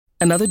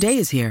Another day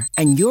is here,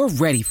 and you're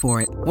ready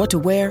for it. What to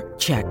wear?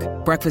 Check.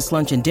 Breakfast,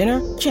 lunch, and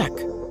dinner? Check.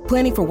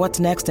 Planning for what's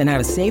next and how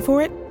to save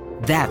for it?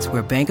 That's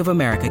where Bank of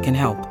America can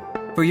help.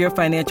 For your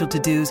financial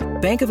to-dos,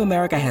 Bank of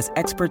America has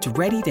experts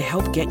ready to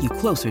help get you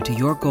closer to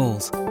your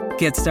goals.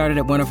 Get started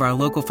at one of our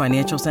local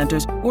financial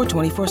centers or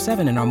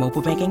 24/7 in our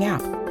mobile banking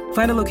app.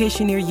 Find a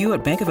location near you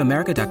at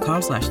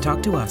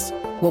bankofamerica.com/talktous.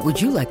 What would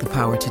you like the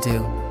power to do?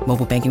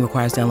 Mobile banking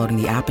requires downloading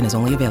the app and is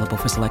only available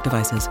for select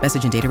devices.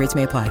 Message and data rates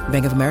may apply.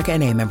 Bank of America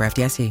N.A., member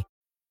FDIC.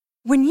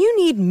 When you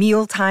need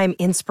mealtime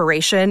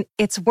inspiration,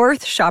 it's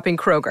worth shopping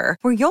Kroger,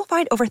 where you'll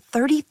find over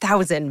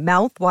 30,000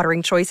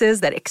 mouth-watering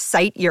choices that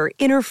excite your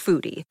inner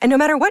foodie. And no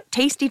matter what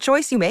tasty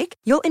choice you make,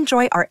 you'll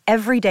enjoy our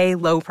everyday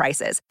low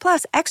prices,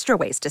 plus extra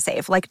ways to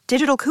save, like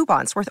digital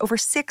coupons worth over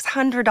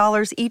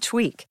 $600 each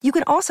week. You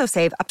can also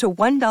save up to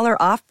 $1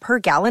 off per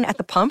gallon at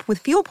the pump with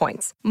fuel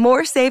points.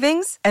 More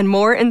savings and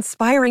more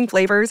inspiring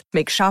flavors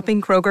make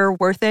shopping Kroger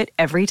worth it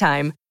every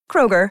time.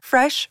 Kroger,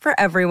 fresh for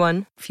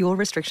everyone. Fuel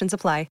restrictions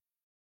apply.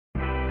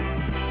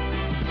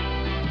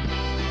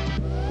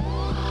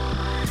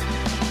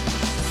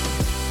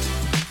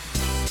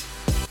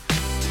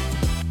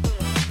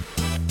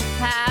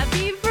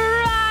 Happy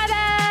Friday!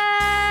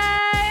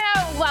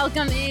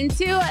 Welcome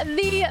into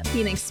the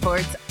Phoenix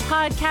Sports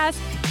Podcast,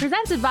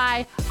 presented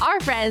by our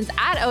friends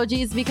at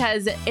OG's,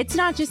 because it's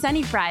not just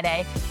any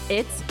Friday,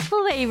 it's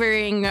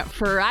Flavoring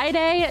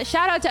Friday.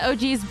 Shout out to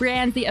OG's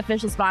Brands, the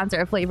official sponsor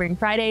of Flavoring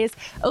Fridays.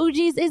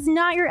 OG's is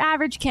not your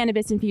average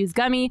cannabis-infused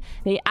gummy.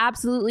 They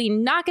absolutely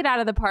knock it out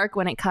of the park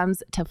when it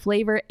comes to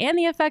flavor, and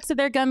the effects of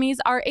their gummies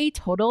are a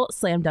total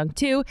slam dunk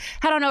too.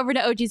 Head on over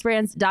to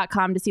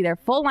ogsbrands.com to see their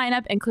full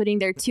lineup, including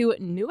their two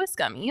newest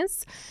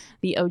gummies,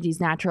 the OG's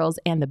Naturals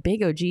and the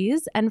Big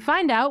OG's, and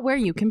find out where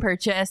you can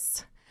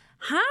purchase.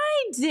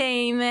 Hi,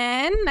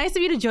 Damon. Nice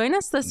of you to join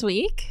us this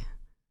week.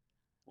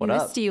 What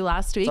up? Missed you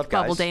last week, What's up,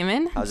 Bubble guys?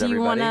 Damon. How's Do you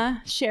everybody?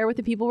 want to share with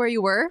the people where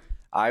you were?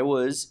 I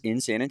was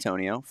in San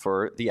Antonio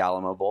for the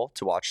Alamo Bowl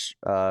to watch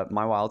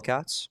my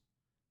Wildcats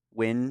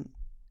win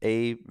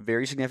a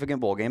very significant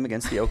bowl game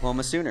against the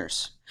Oklahoma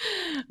Sooners.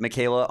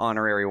 Michaela,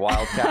 honorary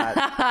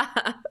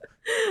Wildcat.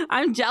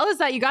 I'm jealous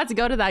that you got to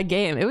go to that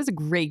game. It was a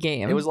great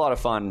game. It was a lot of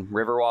fun.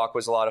 Riverwalk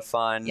was a lot of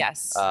fun.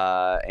 Yes.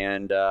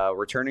 And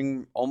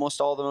returning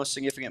almost all the most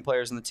significant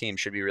players on the team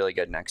should be really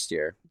good next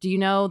year. Do you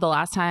know the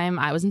last time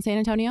I was in San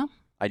Antonio?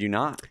 I do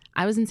not.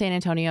 I was in San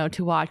Antonio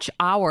to watch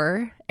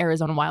our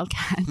Arizona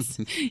Wildcats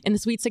in the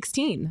Sweet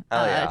 16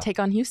 take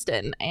on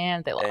Houston,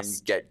 and they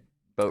lost. And get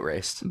boat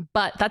raced.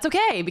 But that's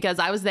okay, because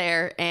I was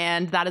there,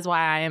 and that is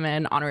why I am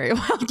an honorary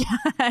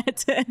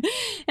Wildcat.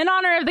 In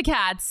honor of the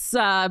Cats.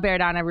 Bear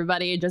down,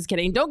 everybody. Just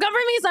kidding. Don't come for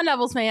me, Sun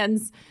Devils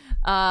fans.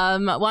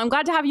 Well, I'm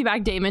glad to have you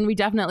back, Damon. We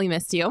definitely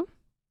missed you.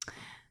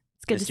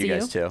 It's good Missed to see you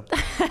guys too.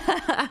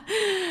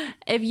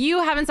 If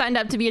you haven't signed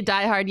up to be a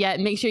diehard yet,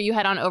 make sure you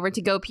head on over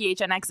to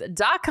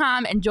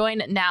gophnx.com and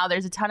join now.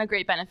 There's a ton of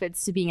great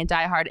benefits to being a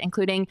diehard,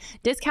 including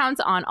discounts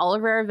on all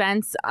of our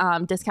events,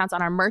 discounts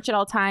on our merch at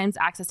all times,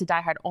 access to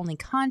diehard only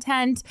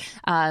content,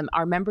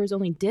 our members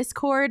only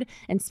Discord.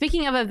 And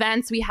speaking of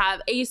events, we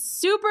have a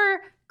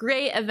super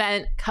great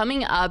event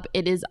coming up.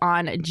 It is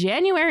on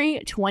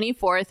January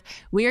 24th.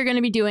 We are going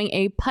to be doing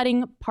a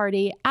putting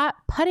party at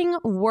Putting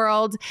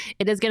World.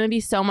 It is going to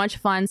be so much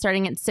fun.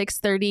 Starting at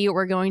 6:30,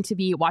 we're going to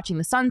be watching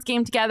the Suns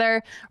game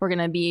together. We're going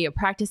to be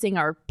practicing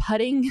our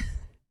putting.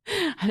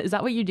 Is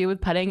that what you do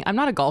with putting? I'm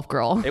not a golf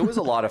girl. It was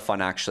a lot of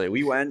fun, actually.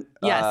 We went.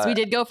 Yes, we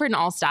did go for an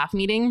all-staff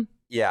meeting.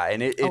 Yeah,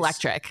 and it's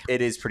electric.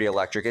 It is pretty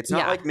electric. It's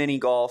not like mini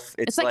golf.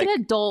 It's like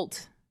an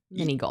adult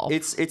mini golf.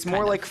 It's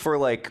more like for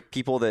like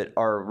people that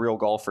are real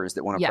golfers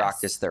that want to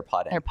practice their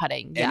putting. Their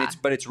putting, and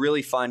it's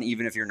really fun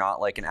even if you're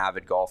not like an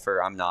avid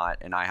golfer. I'm not,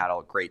 and I had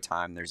a great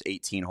time. There's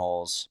 18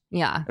 holes.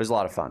 Yeah, it was a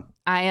lot of fun.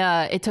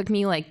 It took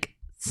me like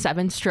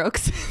 7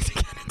 strokes to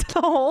get into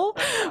the hole,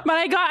 but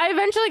I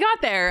eventually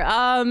got there.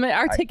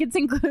 Our tickets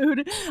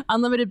include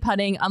unlimited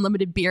putting,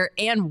 unlimited beer,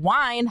 and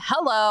wine.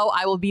 Hello,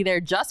 I will be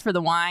there just for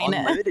the wine.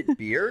 Unlimited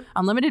beer?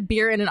 Unlimited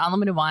beer and an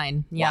unlimited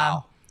wine. Yeah.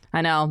 Wow. I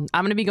know.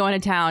 I'm going to be going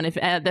to town. If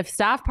the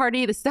staff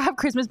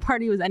Christmas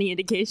party was any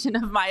indication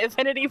of my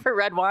affinity for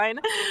red wine,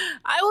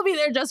 I will be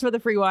there just for the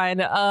free wine,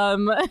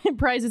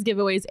 prizes,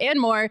 giveaways, and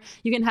more.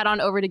 You can head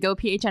on over to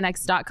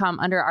gophnx.com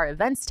under our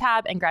events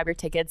tab and grab your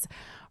tickets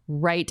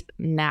right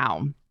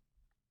now.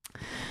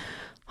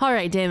 All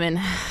right, Damon.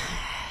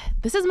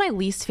 This is my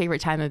least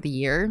favorite time of the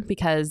year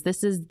because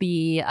this is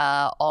the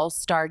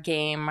All-Star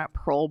Game,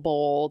 Pro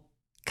Bowl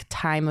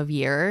time of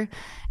year.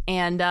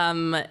 And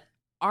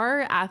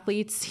our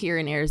athletes here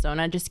in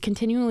Arizona just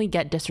continually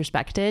get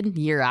disrespected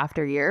year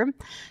after year.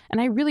 And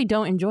I really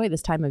don't enjoy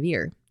this time of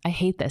year. I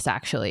hate this,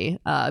 actually,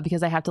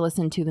 because I have to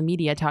listen to the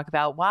media talk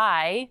about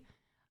why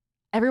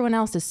everyone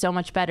else is so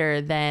much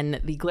better than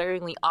the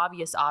glaringly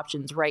obvious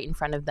options right in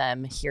front of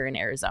them here in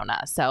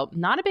Arizona. So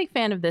not a big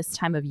fan of this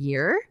time of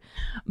year.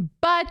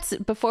 But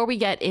before we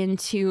get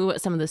into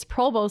some of this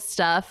Pro Bowl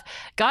stuff,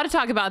 got to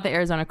talk about the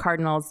Arizona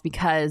Cardinals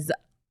because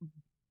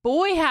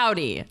boy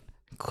howdy,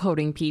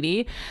 quoting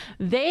Petey,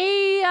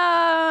 they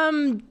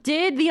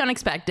did the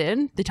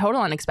unexpected, the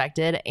total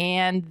unexpected,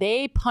 and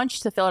they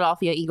punched the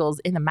Philadelphia Eagles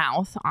in the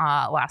mouth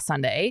last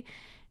Sunday.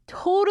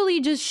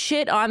 Totally just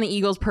shit on the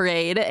Eagles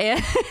parade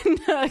and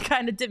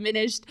kind of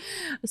diminished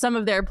some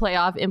of their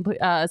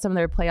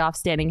playoff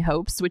standing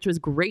hopes, which was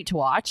great to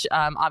watch.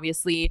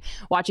 Obviously,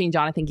 watching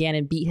Jonathan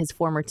Gannon beat his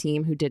former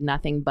team, who did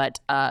nothing but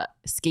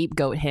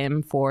scapegoat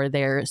him for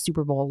their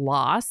Super Bowl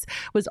loss,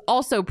 was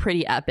also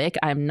pretty epic.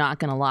 I'm not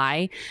gonna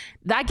lie.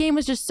 That game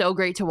was just so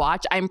great to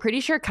watch. I'm pretty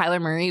sure Kyler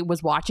Murray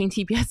was watching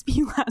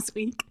TPSP last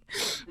week.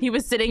 He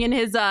was sitting in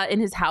his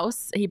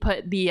house. He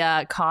put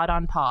the COD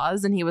on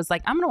pause and he was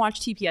like, I'm gonna watch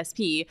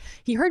TPSP.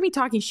 He heard me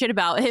talking shit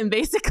about him,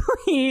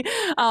 basically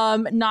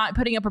not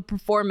putting up a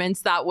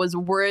performance that was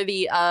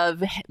worthy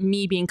of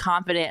me being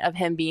confident of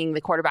him being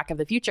the quarterback of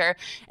the future,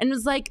 and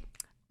was like,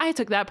 I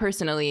took that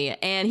personally.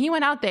 And he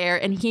went out there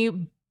and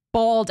he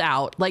balled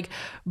out.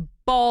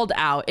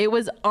 It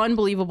was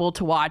unbelievable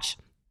to watch.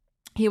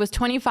 He was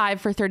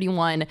 25 for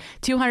 31,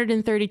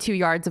 232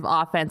 yards of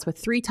offense with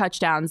 3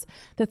 touchdowns.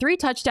 The 3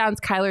 touchdowns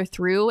Kyler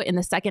threw in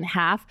the second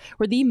half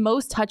were the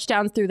most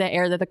touchdowns through the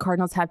air that the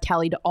Cardinals have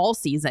tallied all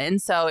season.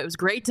 So it was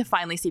great to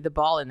finally see the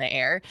ball in the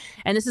air.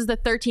 And this is the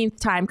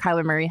 13th time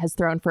Kyler Murray has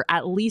thrown for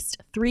at least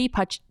 3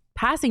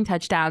 passing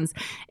touchdowns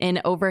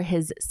in over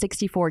his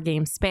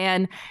 64-game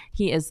span.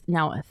 He is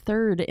now a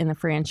third in the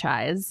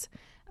franchise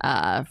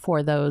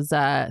for those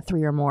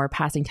 3 or more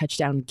passing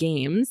touchdown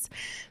games.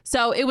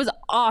 So it was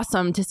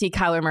awesome to see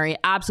Kyler Murray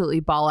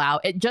absolutely ball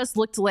out. It just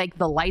looked like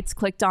the lights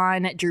clicked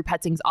on Drew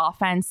Petzing's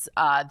offense.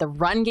 The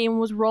run game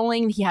was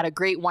rolling. He had a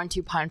great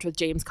 1-2 punch with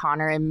James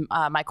Conner and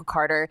Michael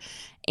Carter.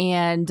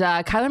 And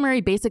Kyler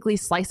Murray basically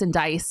sliced and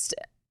diced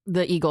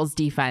the Eagles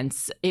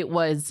defense. It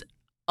was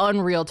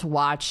unreal to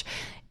watch.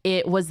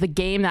 It was the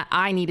game that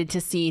I needed to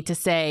see to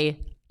say,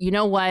 you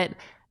know what?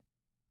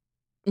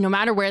 No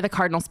matter where the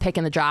Cardinals pick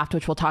in the draft,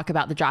 which we'll talk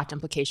about the draft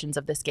implications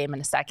of this game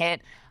in a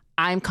second,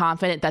 I'm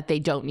confident that they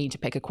don't need to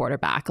pick a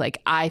quarterback. Like,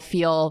 I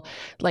feel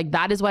like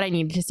that is what I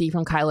needed to see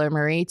from Kyler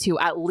Murray, to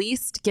at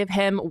least give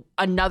him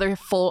another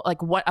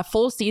a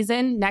full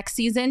season next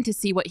season to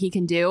see what he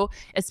can do,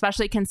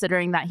 especially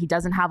considering that he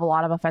doesn't have a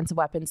lot of offensive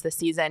weapons this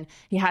season.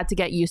 He had to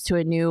get used to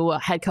a new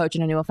head coach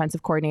and a new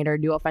offensive coordinator,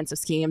 new offensive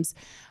schemes.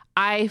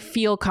 I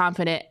feel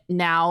confident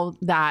now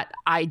that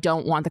I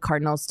don't want the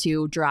Cardinals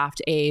to draft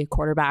a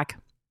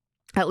quarterback,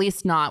 at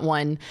least not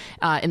one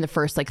in the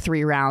first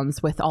 3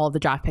 rounds with all of the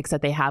draft picks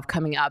that they have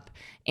coming up.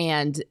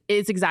 And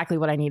it's exactly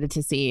what I needed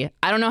to see.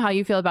 I don't know how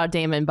you feel about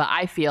Damon, but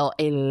I feel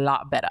a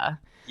lot better.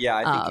 Yeah,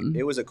 I think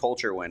it was a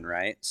culture win,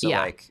 right? So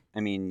yeah.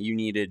 You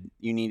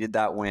needed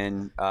that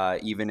win,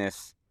 even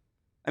if,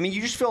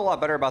 you just feel a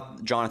lot better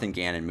about Jonathan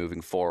Gannon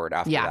moving forward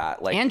after that.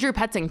 And Drew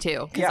Petzing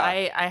too, because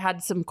I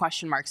had some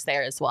question marks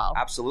there as well.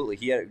 Absolutely.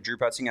 Drew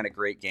Petzing had a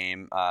great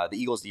game. The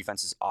Eagles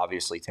defense is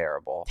obviously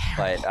terrible.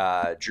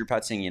 But Drew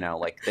Petzing,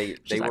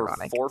 they were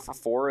ironic. 4 for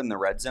 4 in the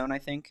red zone, I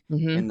think,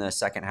 in the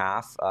second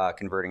half,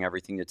 converting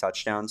everything to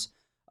touchdowns.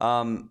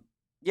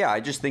 I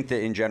just think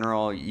that in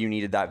general, you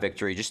needed that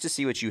victory just to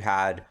see what you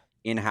had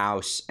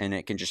in-house, and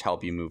it can just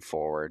help you move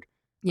forward.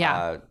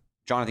 Yeah.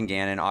 Jonathan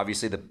Gannon,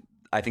 obviously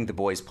I think the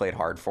boys played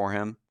hard for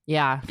him.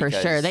 Yeah, for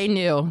sure. They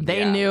knew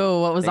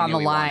what was on the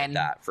line.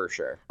 That for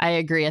sure. I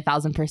agree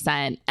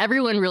 1,000%.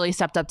 Everyone really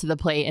stepped up to the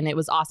plate, and it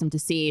was awesome to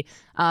see.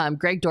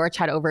 Greg Dortch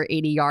had over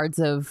 80 yards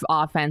of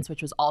offense,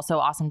 which was also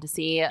awesome to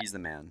see. He's the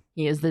man.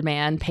 He is the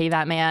man. Pay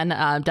that man.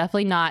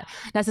 Definitely not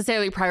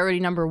necessarily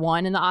priority number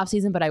 1 in the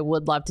offseason, but I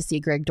would love to see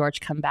Greg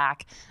Dortch come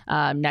back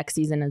next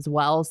season as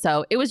well.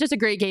 So it was just a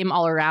great game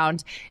all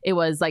around. It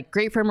was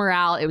great for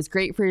morale. It was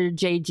great for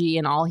JG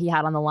and all he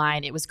had on the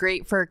line. It was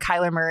great for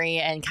Kyler Murray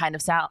and kind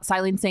of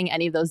silencing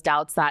any of those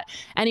doubts that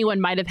anyone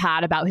might have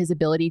had about his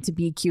ability to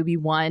be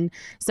QB1.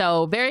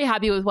 So very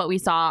happy with what we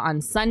saw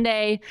on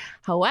Sunday.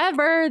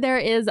 However, there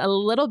is a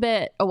little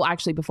bit,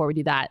 actually, before we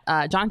do that,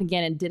 Jonathan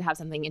Gannon did have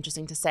something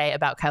interesting to say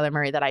about Kyler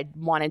Murray that I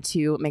wanted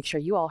to make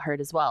sure you all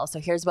heard as well. So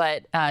here's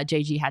what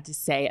JG had to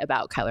say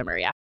about Kyler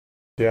Murray.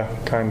 Yeah,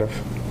 kind of.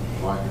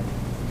 Why?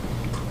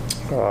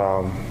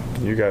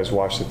 You guys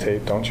watch the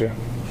tape, don't you?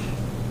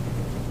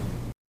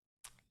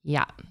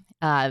 Yeah.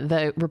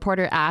 The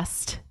reporter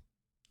asked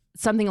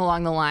something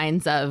along the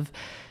lines of,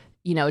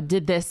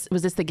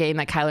 was this the game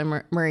that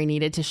Kyler Murray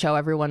needed to show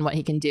everyone what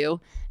he can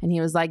do? And he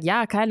was like,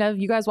 yeah, kind of.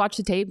 You guys watch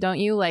the tape, don't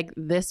you?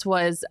 This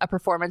was a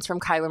performance from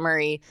Kyler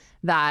Murray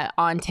that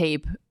on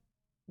tape,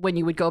 when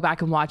you would go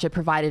back and watch it,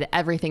 provided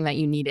everything that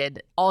you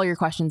needed, all your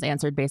questions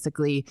answered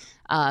basically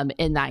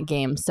in that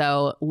game.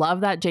 So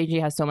love that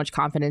JG has so much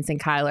confidence in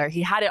Kyler.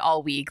 He had it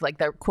all week.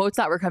 The quotes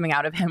that were coming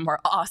out of him were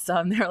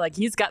awesome. They're like,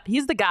 he's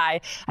the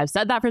guy. I've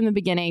said that from the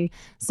beginning.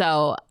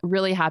 So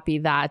really happy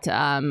that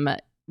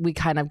we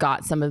kind of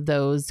got some of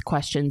those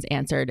questions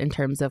answered in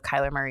terms of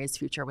Kyler Murray's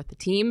future with the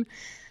team.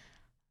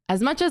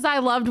 As much as I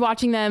loved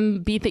watching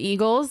them beat the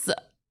Eagles,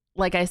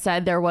 like I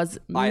said, there was...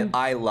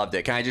 I loved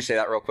it. Can I just say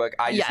that real quick?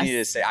 I just needed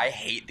to say I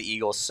hate the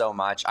Eagles so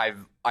much.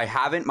 I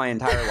haven't my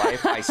entire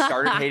life. I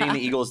started hating the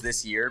Eagles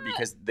this year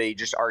because they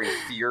just are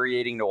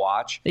infuriating to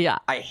watch. Yeah.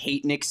 I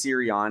hate Nick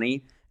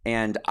Sirianni,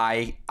 and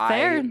I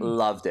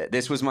loved it.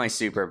 This was my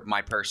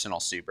personal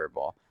Super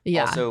Bowl.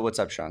 Yeah. Also, what's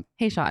up, Sean?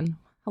 Hey, Sean.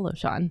 Hello,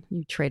 Sean,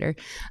 you traitor.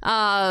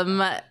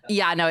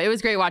 Yeah, no, it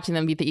was great watching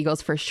them beat the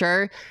Eagles for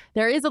sure.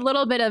 There is a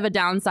little bit of a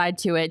downside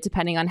to it,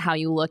 depending on how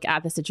you look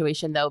at the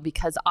situation, though,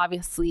 because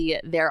obviously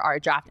there are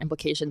draft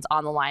implications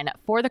on the line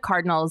for the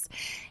Cardinals.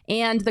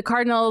 And the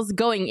Cardinals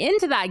going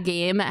into that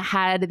game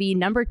had the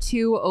number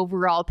 2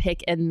 overall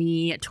pick in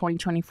the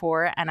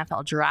 2024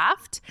 NFL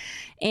draft.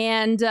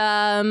 And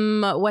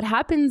what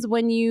happens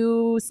when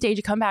you stage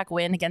a comeback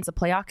win against a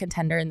playoff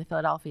contender in the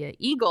Philadelphia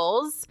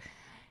Eagles?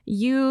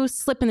 You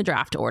slip in the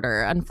draft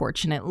order,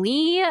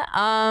 unfortunately.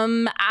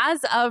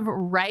 As of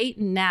right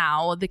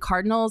now, the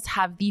Cardinals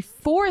have the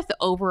 4th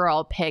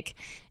overall pick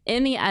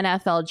in the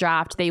NFL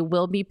draft. They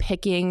will be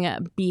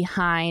picking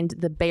behind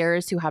the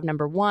Bears, who have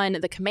number 1,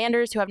 the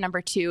Commanders, who have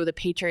number 2, the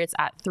Patriots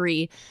at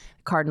 3, the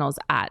Cardinals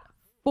at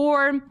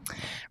 4.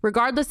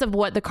 Regardless of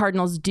what the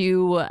Cardinals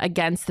do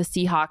against the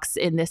Seahawks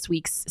in this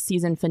week's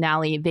season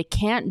finale, they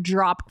can't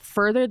drop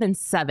further than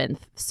 7th.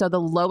 So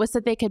the lowest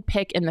that they could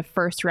pick in the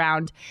first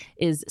round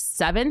is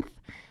 7th.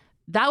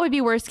 That would be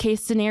worst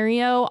case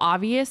scenario,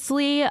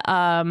 obviously.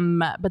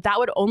 But that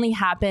would only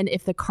happen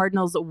if the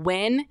Cardinals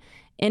win,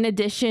 in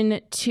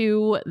addition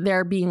to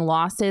there being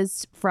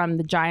losses from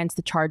the Giants,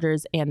 the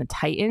Chargers, and the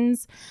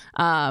Titans.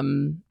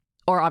 Or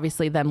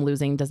obviously them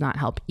losing does not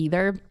help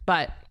either.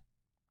 But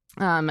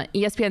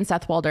ESPN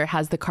Seth Walder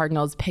has the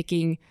Cardinals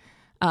picking,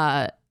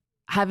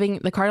 having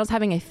a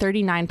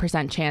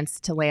 39% chance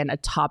to land a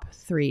top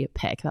 3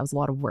 pick. That was a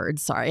lot of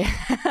words. Sorry.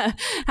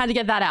 Had to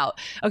get that out.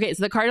 Okay.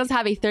 So the Cardinals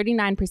have a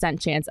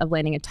 39% chance of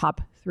landing a top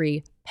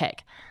 3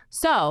 pick.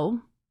 So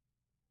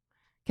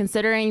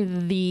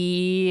considering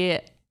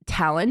the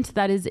talent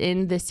that is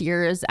in this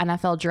year's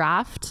NFL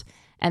draft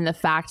and the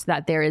fact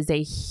that there is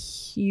a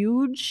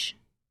huge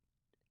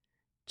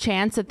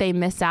chance that they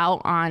miss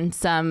out on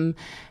some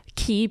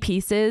key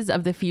pieces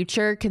of the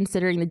future,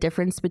 considering the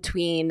difference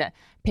between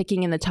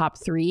picking in the top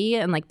 3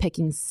 and like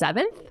picking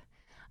 7th.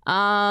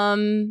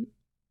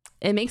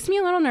 It makes me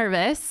a little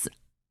nervous.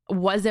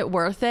 Was it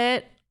worth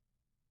it?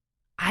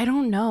 I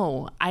don't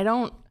know.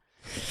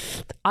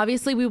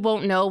 Obviously we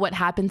won't know what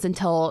happens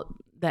until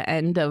the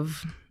end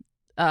of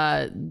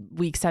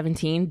week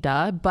 17,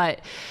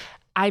 but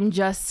I'm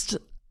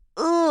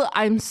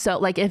so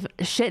like, if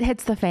shit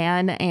hits the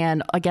fan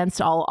and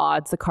against all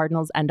odds, the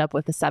Cardinals end up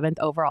with the 7th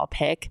overall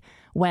pick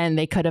when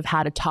they could have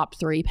had a top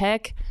 3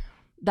 pick,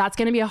 that's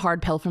going to be a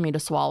hard pill for me to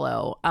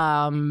swallow.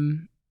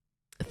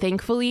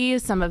 Thankfully,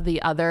 some of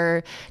the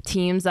other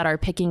teams that are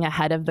picking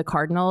ahead of the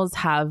Cardinals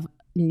have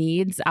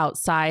needs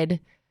outside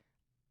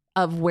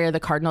of where the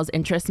Cardinals'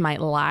 interests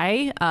might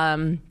lie.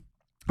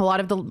 A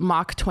lot of the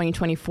mock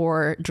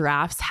 2024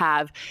 drafts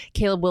have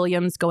Caleb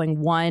Williams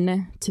going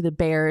 1 to the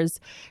Bears,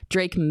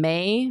 Drake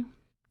May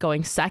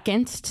going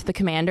 2nd to the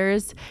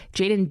Commanders,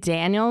 Jaden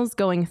Daniels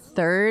going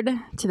 3rd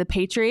to the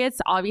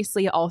Patriots.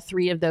 Obviously, all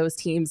 3 of those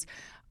teams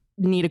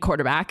need a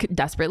quarterback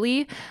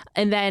desperately.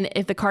 And then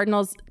if the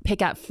Cardinals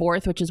pick at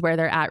 4th, which is where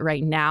they're at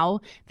right now,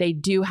 they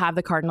do have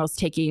the Cardinals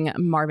taking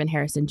Marvin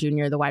Harrison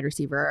Jr., the wide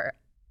receiver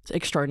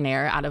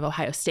extraordinaire out of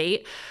Ohio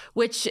State,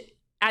 which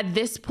at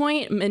this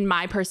point, in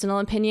my personal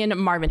opinion,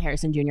 Marvin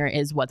Harrison Jr.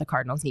 is what the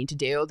Cardinals need to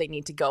do. They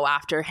need to go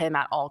after him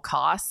at all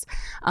costs.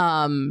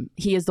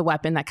 He is the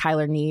weapon that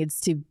Kyler needs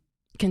to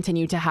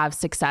continue to have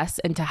success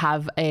and to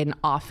have an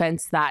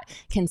offense that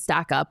can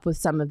stack up with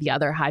some of the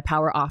other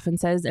high-power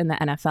offenses in the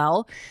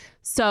NFL.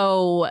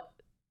 So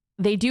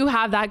they do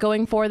have that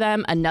going for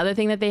them. Another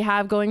thing that they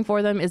have going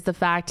for them is the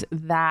fact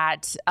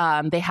that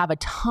they have a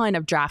ton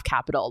of draft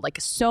capital, like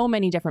so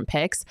many different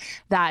picks,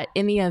 that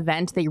in the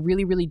event they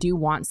really, really do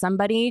want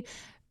somebody,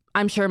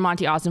 I'm sure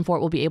Monty Ossenfort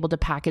will be able to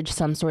package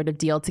some sort of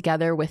deal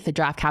together with the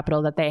draft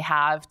capital that they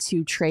have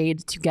to trade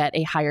to get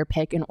a higher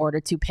pick in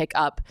order to pick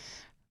up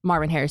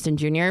Marvin Harrison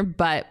Jr.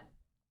 But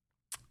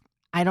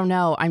I don't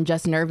know. I'm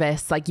just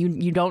nervous. Like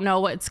you don't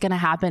know what's going to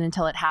happen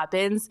until it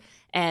happens.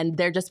 And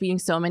there just being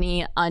so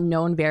many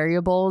unknown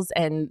variables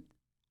and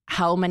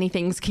how many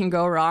things can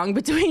go wrong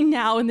between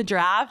now and the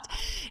draft.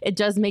 It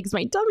just makes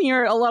my tummy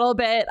hurt a little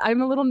bit.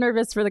 I'm a little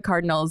nervous for the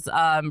Cardinals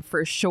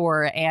for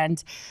sure.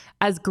 And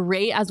as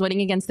great as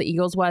winning against the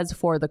Eagles was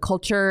for the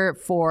culture,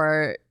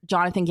 for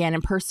Jonathan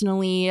Gannon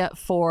personally,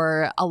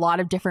 for a lot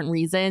of different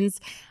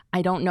reasons,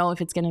 I don't know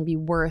if it's going to be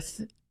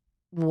worth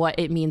what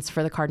it means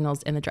for the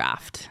Cardinals in the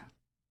draft.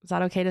 Is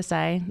that okay to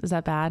say? Is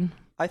that bad?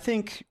 I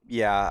think,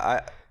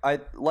 yeah. I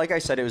like I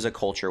said, it was a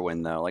culture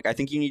win, though. Like, I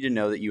think you need to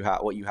know that you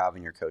have what you have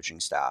in your coaching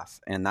staff,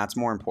 and that's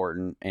more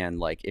important. And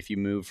like, if you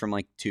move from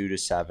like 2 to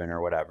 7 or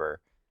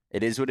whatever,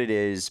 it is what it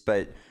is.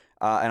 But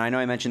and I know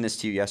I mentioned this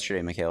to you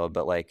yesterday, Michaela,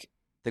 but like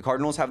the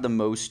Cardinals have the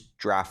most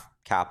draft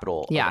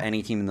capital of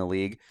any team in the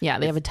league. Yeah,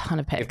 they have a ton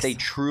of picks. If they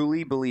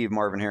truly believe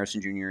Marvin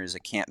Harrison Jr. is a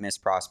can't miss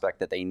prospect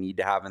that they need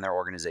to have in their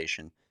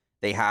organization,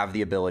 they have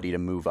the ability to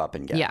move up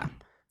and get him.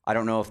 I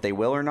don't know if they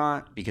will or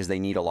not, because they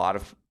need a lot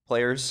of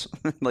players.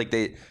 Like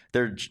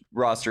their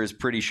roster is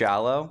pretty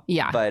shallow.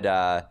 Yeah. But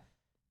I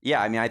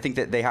mean, I think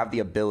that they have the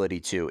ability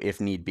to,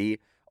 if need be.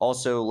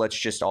 Also, let's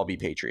just all be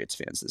Patriots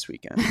fans this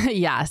weekend.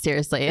 Yeah,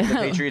 seriously. If the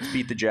Patriots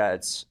beat the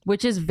Jets.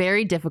 Which is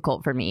very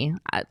difficult for me.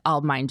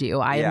 I'll mind you.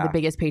 I am the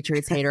biggest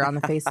Patriots hater on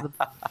the face of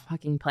the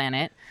fucking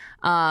planet.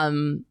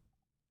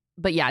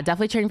 But yeah,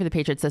 definitely cheering for the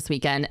Patriots this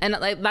weekend. And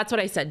like, that's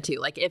what I said too.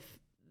 Like if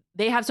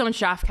they have so much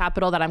draft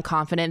capital that I'm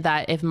confident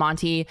that if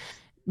Monty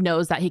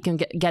knows that he can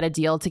get a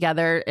deal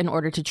together in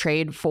order to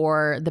trade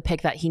for the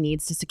pick that he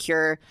needs to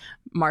secure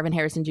Marvin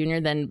Harrison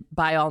Jr., then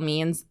by all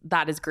means,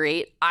 that is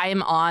great. I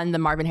am on the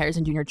Marvin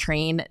Harrison Jr.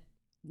 train.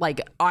 Like,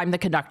 I'm the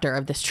conductor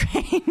of this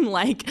train.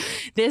 Like,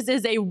 this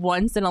is a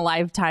once in a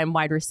lifetime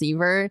wide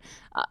receiver.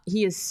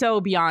 He is so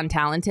beyond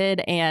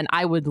talented, and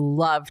I would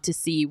love to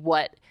see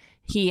what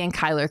he and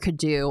Kyler could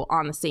do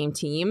on the same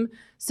team.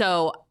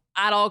 So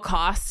at all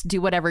costs,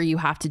 do whatever you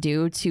have to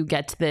do to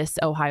get this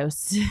Ohio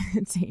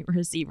State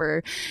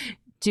receiver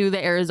to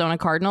the Arizona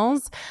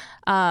Cardinals.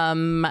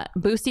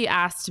 Boosty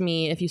asked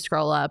me, if you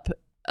scroll up,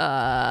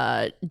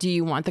 do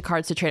you want the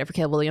Cards to trade it for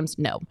Caleb Williams?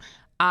 No.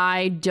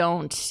 I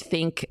don't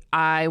think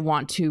I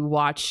want to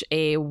watch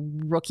a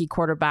rookie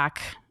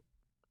quarterback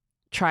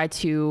try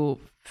to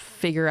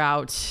figure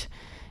out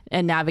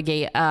and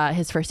navigate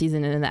his first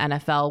season in the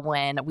NFL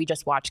when we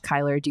just watched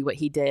Kyler do what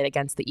he did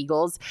against the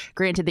Eagles.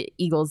 Granted, the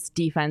Eagles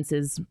defense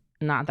is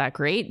not that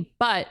great,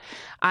 but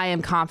I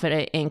am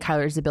confident in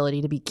Kyler's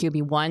ability to be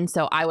QB1.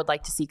 So I would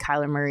like to see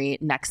Kyler Murray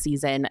next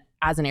season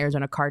as an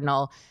Arizona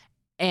Cardinal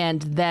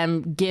and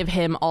them give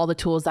him all the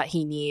tools that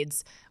he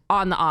needs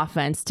on the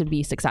offense to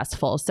be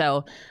successful.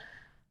 So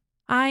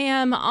I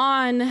am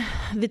on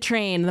the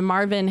train, the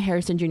Marvin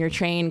Harrison Jr.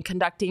 train,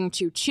 conducting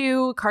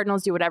choo-choo.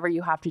 Cardinals, do whatever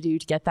you have to do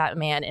to get that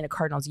man in a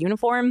Cardinals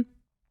uniform.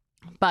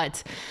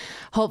 But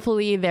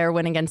hopefully their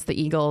win against the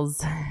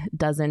Eagles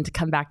doesn't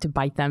come back to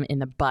bite them in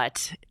the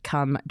butt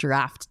come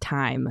draft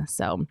time.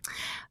 So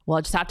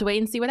we'll just have to wait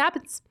and see what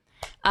happens.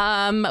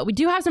 We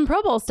do have some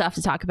Pro Bowl stuff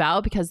to talk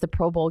about because the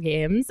Pro Bowl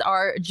games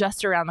are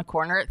just around the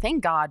corner.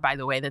 Thank God, by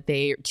the way, that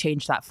they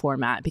changed that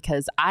format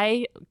because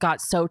I got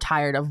so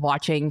tired of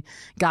watching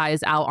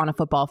guys out on a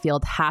football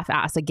field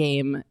half-ass a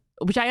game,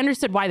 which I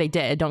understood why they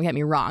did, don't get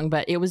me wrong,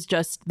 but it was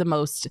just the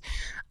most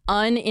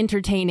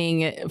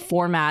unentertaining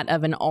format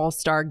of an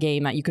all-star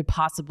game that you could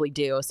possibly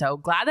do. So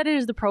glad that it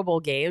is the Pro Bowl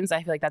games.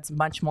 I feel like that's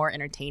much more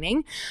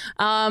entertaining.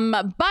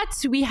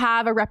 But we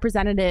have a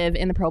representative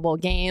in the Pro Bowl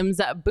games.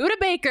 Budda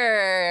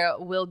Baker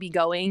will be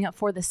going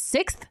for the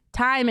 6th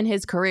time in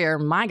his career.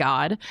 My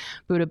God,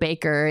 Budda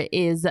Baker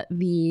is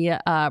the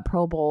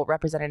Pro Bowl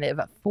representative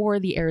for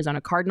the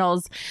Arizona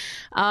Cardinals.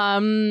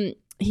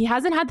 He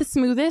hasn't had the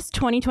smoothest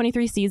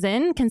 2023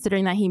 season,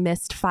 considering that he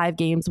missed 5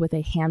 games with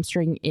a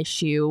hamstring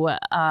issue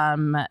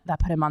that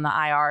put him on the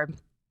IR.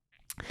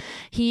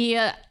 He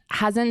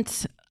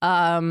hasn't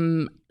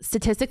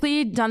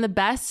statistically done the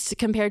best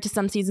compared to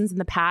some seasons in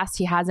the past.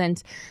 He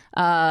hasn't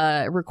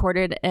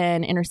recorded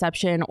an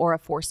interception or a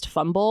forced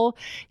fumble.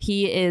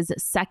 He is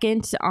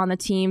second on the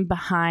team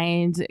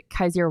behind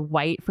Kaiser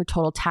White for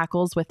total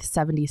tackles with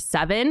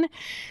 77.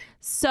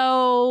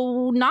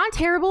 So not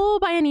terrible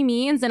by any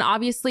means. And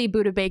obviously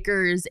Budda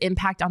Baker's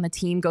impact on the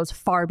team goes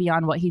far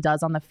beyond what he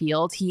does on the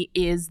field. He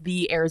is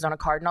the Arizona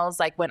Cardinals.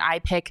 Like when I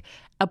pick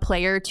a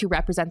player to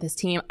represent this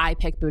team, I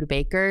pick Budda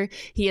Baker.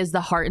 He is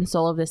the heart and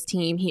soul of this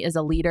team. He is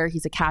a leader.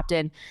 He's a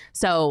captain.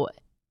 So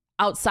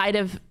outside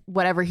of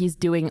whatever he's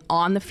doing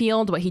on the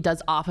field, what he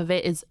does off of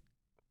it is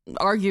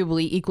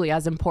arguably equally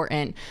as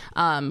important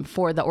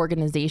for the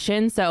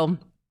organization. So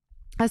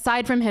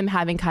aside from him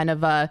having kind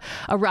of a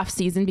rough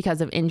season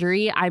because of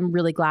injury, I'm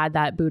really glad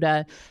that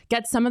Budda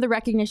gets some of the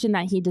recognition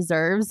that he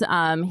deserves.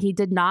 He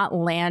did not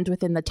land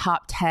within the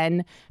top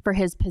 10 for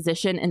his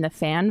position in the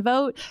fan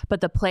vote,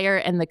 but the player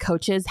and the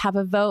coaches have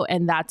a vote,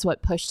 and that's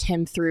what pushed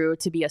him through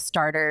to be a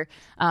starter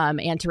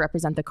and to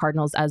represent the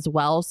Cardinals as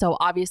well. So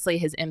obviously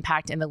his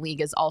impact in the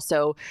league is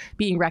also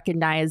being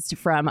recognized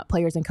from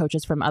players and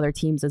coaches from other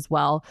teams as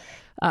well.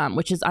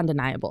 Which is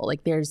undeniable.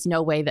 Like there's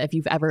no way that if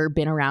you've ever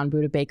been around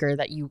Budda Baker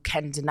that you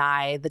can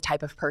deny the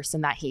type of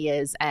person that he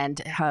is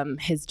and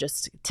his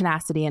just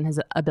tenacity and his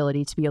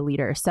ability to be a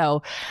leader.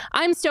 So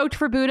I'm stoked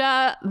for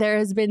Budda. There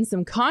has been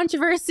some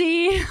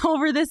controversy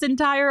over this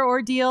entire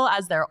ordeal,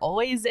 as there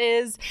always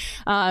is,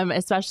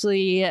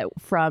 especially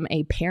from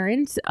a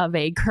parent of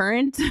a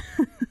current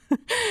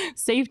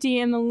safety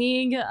in the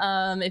league.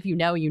 If you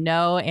know, you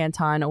know,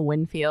 Anton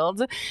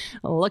Winfield,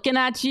 looking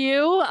at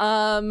you.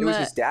 It was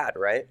his dad,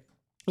 right?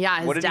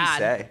 Yeah, his dad. What did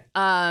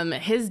he say?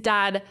 His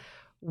dad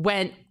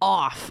went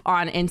off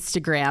on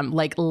Instagram,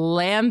 like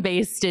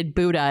lambasted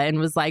Budda and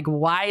was like,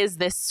 why is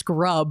this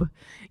scrub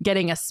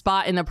getting a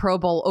spot in the Pro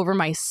Bowl over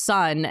my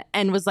son?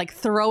 And was like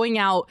throwing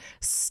out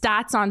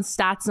stats on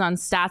stats on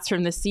stats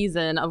from this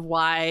season of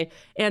why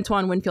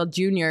Antoine Winfield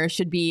Jr.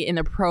 should be in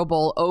the Pro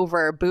Bowl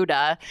over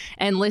Budda.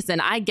 And listen,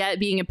 I get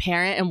being a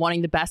parent and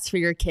wanting the best for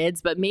your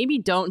kids, but maybe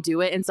don't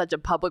do it in such a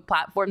public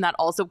platform that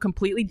also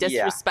completely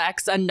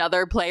disrespects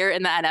another player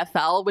in the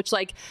NFL, which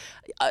like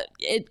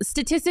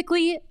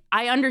statistically,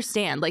 I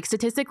understand, like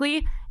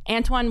statistically,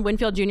 Antoine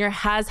Winfield Jr.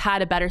 has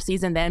had a better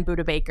season than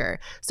Budda Baker.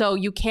 So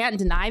you can't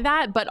deny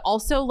that, but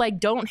also like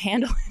don't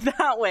handle it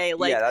that way.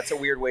 Like, yeah, that's a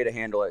weird way to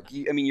handle it.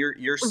 I mean,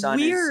 your son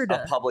is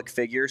a public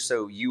figure,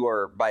 so you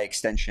are by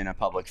extension a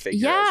public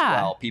figure as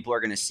well. People are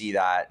going to see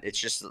that. It's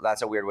just,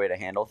 that's a weird way to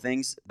handle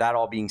things. That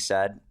all being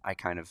said, I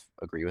kind of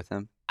agree with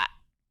him.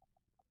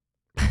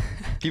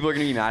 People are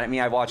going to be mad at me.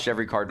 I've watched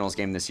every Cardinals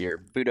game this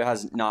year. Budda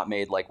has not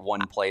made like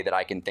one play that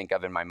I can think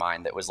of in my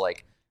mind that was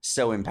like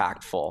so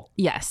impactful.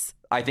 Yes.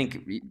 I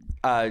think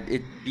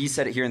he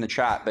said it here in the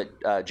chat, but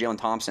Jalen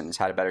Thompson has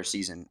had a better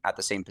season at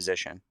the same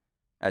position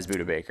as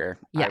Budda Baker.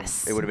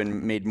 Yes. It would have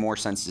made more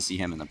sense to see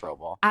him in the Pro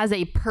Bowl. As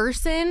a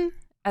person,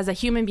 as a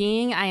human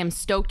being, I am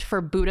stoked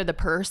for Budda the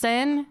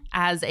person.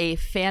 As a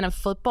fan of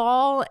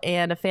football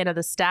and a fan of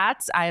the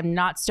stats, I am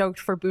not stoked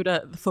for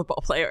Budda the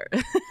football player.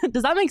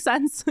 Does that make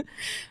sense?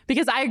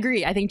 Because I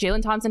agree. I think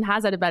Jalen Thompson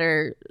has had a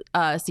better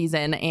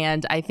season,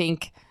 and I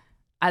think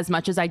as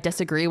much as I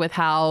disagree with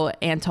how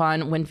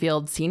Antoine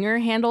Winfield Sr.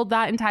 handled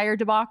that entire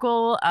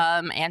debacle,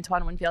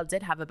 Antoine Winfield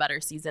did have a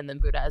better season than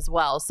Budda as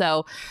well.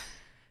 So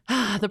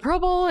the Pro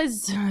Bowl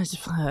is,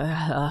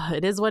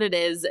 it is what it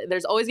is.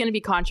 There's always going to be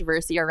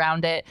controversy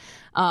around it.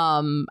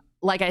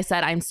 Like I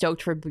said, I'm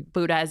stoked for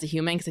Budda as a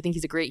human because I think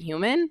he's a great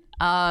human.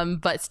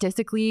 But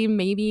statistically,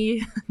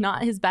 maybe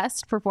not his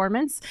best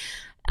performance.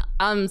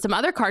 Some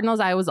other Cardinals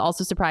I was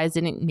also surprised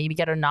didn't maybe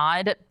get a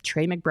nod.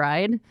 Trey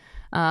McBride.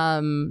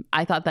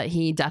 I thought that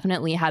he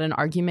definitely had an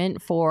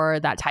argument for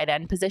that tight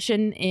end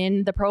position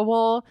in the Pro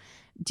Bowl.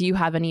 Do you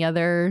have any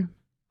other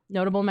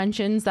notable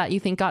mentions that you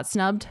think got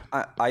snubbed?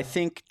 I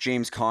think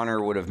James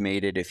Conner would have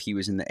made it if he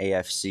was in the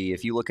AFC.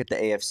 If you look at the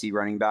AFC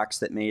running backs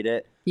that made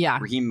it,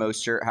 Raheem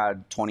Mostert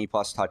had 20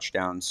 plus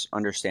touchdowns.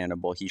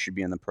 Understandable. He should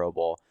be in the Pro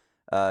Bowl.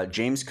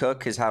 James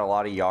Cook has had a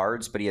lot of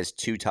yards, but he has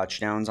 2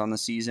 touchdowns on the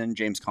season.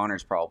 James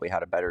Conner's probably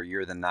had a better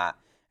year than that.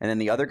 And then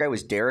the other guy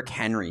was Derrick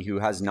Henry, who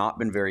has not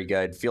been very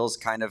good. Feels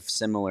kind of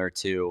similar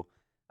to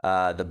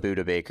the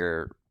Budda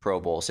Baker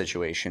Pro Bowl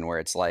situation where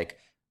it's like,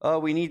 oh,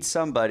 we need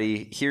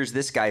somebody. Here's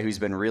this guy who's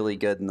been really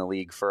good in the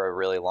league for a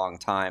really long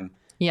time.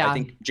 Yeah. I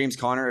think James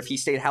Conner, if he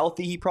stayed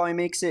healthy, he probably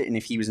makes it. And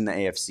if he was in the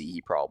AFC,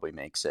 he probably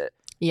makes it.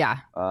 Yeah.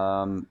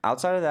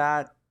 Outside of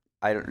that,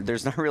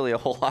 there's not really a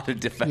whole lot of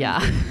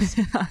defenders.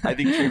 Yeah. I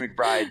think Trey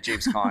McBride,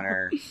 James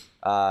Conner,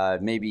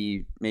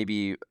 maybe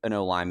an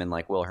O-lineman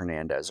like Will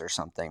Hernandez or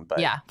something. But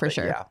yeah, for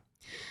sure. Yeah.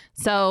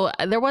 So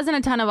there wasn't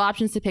a ton of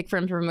options to pick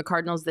from the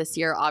Cardinals this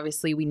year.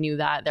 Obviously, we knew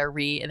that they're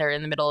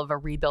in the middle of a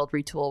rebuild,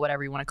 retool,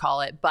 whatever you want to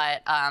call it.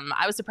 But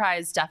I was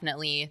surprised,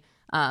 definitely.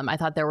 I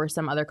thought there were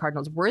some other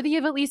Cardinals worthy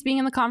of at least being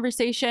in the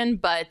conversation,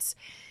 but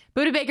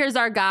Budda Baker's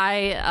our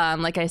guy.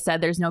 Like I said,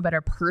 there's no better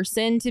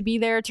person to be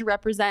there to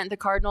represent the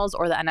Cardinals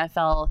or the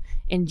NFL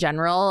in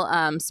general.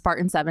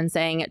 Spartan7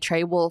 saying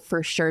Trey will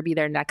for sure be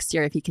there next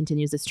year if he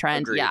continues this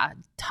trend. Agreed. Yeah,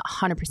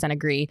 100%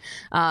 agree.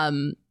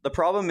 The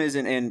problem is,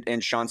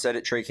 and Sean said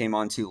it, Trey came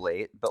on too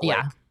late, but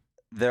like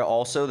they're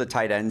also the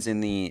tight ends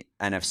in the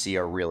NFC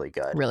are really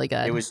good. Really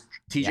good. It was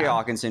TJ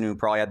Hawkinson who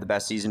probably had the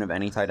best season of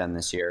any tight end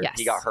this year. Yes.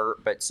 He got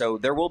hurt, but so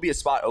there will be a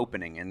spot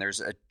opening, and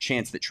there's a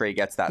chance that Trey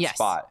gets that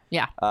spot.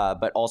 Yeah.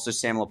 But also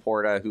Sam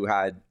Laporta, who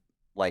had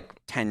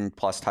like 10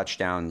 plus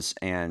touchdowns,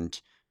 and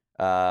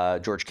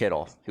George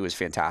Kittle, who was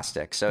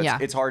fantastic. So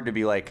it's hard to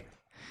be like,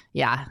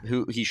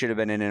 who he should have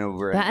been in and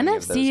over. The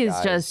NFC is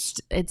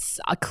just, it's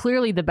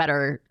clearly the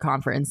better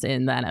conference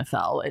in the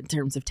NFL in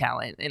terms of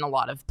talent in a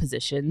lot of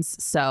positions.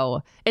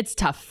 So it's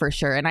tough for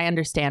sure. And I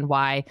understand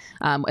why,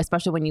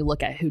 especially when you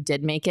look at who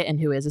did make it and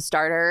who is a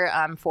starter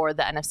for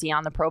the NFC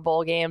on the Pro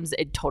Bowl games,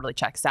 it totally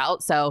checks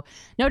out. So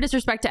no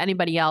disrespect to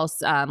anybody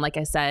else. Like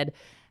I said,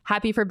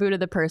 happy for Budda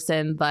the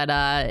person, but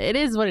it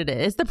is what it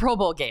is. It's the Pro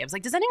Bowl games.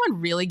 Like, does anyone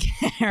really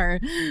care?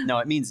 No,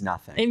 it means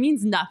nothing. It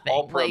means nothing.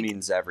 All pro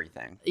means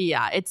everything.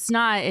 Yeah, it's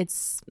not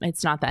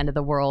the end of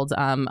the world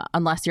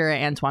unless you're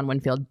Antoine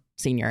Winfield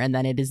Sr., and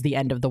then it is the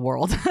end of the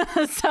world.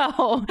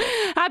 So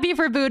happy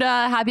for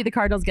Budda. Happy the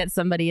Cardinals get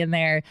somebody in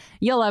there.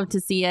 You'll love to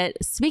see it.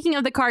 Speaking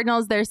of the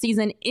Cardinals, their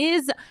season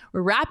is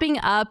wrapping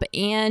up.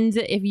 And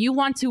if you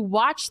want to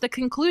watch the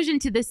conclusion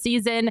to this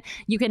season,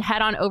 you can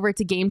head on over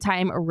to Game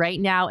Time right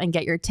now and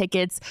get your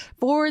tickets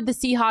for the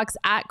Seahawks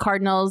at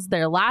Cardinals,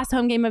 their last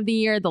home game of the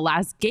year, the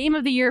last game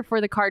of the year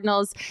for the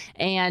Cardinals.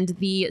 And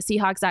the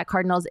Seahawks at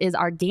Cardinals is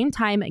our Game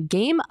Time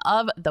game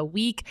of the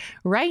week.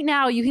 Right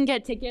now, you can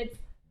get tickets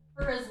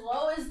for as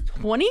low as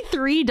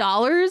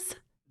 $23.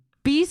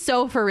 Be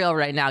so for real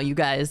right now, you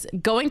guys.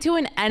 Going to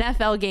an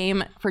NFL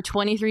game for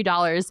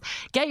 $23.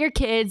 Get your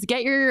kids,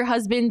 get your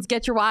husbands,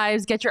 get your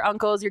wives, get your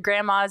uncles, your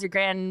grandmas, your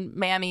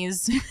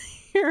grandmammies,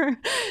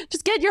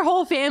 just get your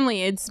whole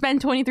family and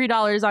spend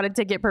 $23 on a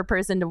ticket per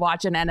person to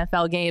watch an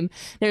NFL game.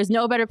 There's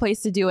no better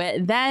place to do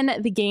it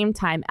than the Game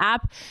Time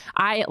app.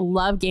 I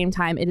love Game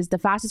Time. It is the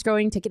fastest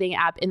growing ticketing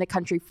app in the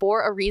country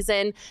for a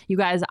reason. You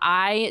guys,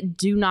 I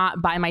do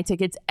not buy my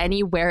tickets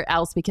anywhere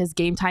else because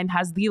Game Time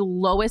has the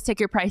lowest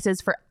ticket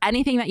prices for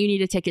anything that you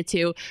need a ticket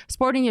to.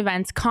 Sporting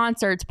events,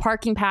 concerts,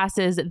 parking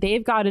passes,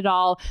 they've got it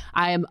all.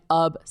 I am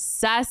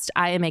obsessed.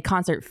 I am a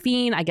concert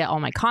fiend. I get all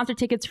my concert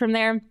tickets from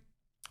there.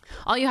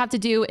 All you have to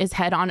do is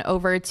head on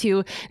over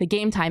to the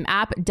Game Time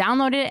app,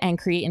 download it, and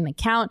create an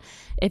account.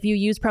 If you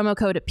use promo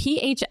code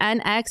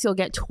PHNX, you'll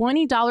get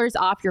 $20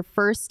 off your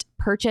first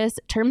purchase.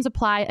 Terms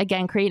apply.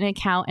 Again, create an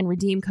account and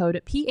redeem code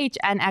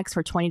PHNX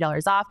for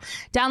 $20 off.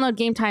 Download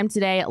Game Time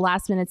today.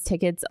 Last minute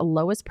tickets,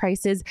 lowest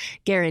prices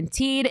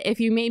guaranteed.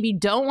 If you maybe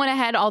don't want to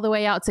head all the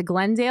way out to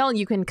Glendale,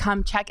 you can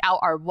come check out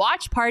our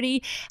watch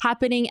party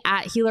happening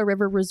at Gila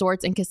River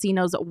Resorts and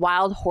Casinos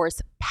Wild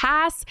Horse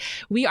Pass.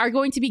 We are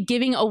going to be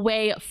giving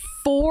away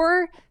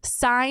 4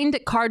 signed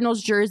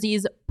Cardinals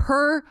jerseys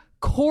per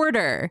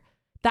quarter.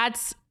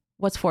 That's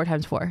what's 4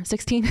 times 4?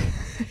 16?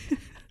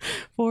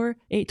 4,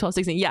 8, 12,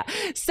 16. Yeah.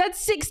 So that's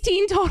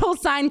 16 total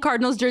signed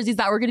Cardinals jerseys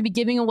that we're going to be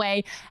giving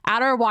away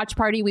at our watch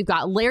party. We've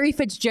got Larry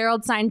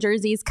Fitzgerald signed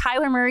jerseys,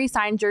 Kyler Murray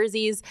signed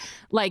jerseys,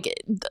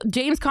 like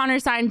James Conner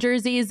signed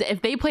jerseys.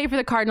 If they play for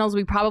the Cardinals,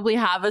 we probably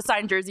have a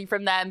signed jersey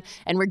from them.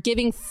 And we're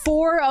giving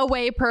 4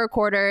 away per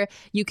quarter.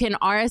 You can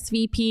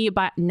RSVP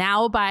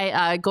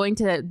by going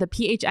to the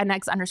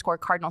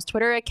PHNX_Cardinals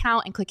Twitter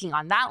account and clicking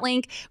on that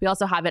link. We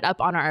also have it up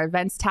on our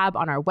events tab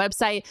on our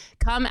website.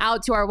 Come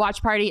out to our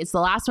watch party. It's the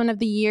last one of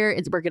the year.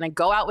 We're going to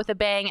go out with a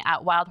bang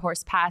at Wild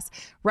Horse Pass,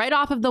 right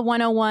off of the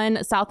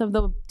 101, south of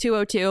the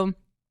 202.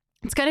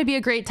 It's going to be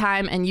a great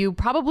time. And you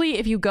probably,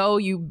 if you go,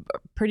 you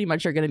pretty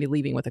much are going to be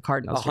leaving with a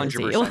Cardinals jersey.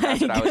 100%.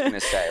 That's what I was going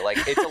to say. Like,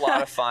 it's a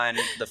lot of fun.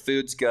 The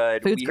food's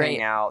good. Food's great.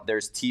 Hang out.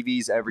 There's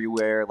TVs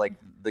everywhere. Like,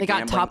 they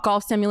got Top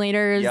Golf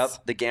simulators.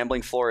 Yep. The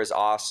gambling floor is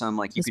awesome.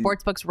 Like, the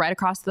sports book's right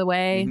across the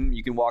way.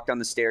 You can walk down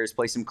the stairs,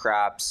 play some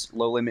craps,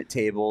 low limit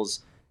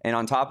tables. And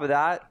on top of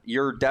that,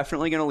 you're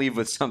definitely going to leave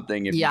with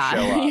something if you show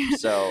up.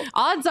 So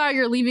odds are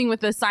you're leaving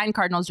with a signed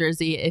Cardinals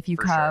jersey if you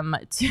come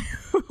to.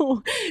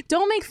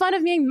 Don't make fun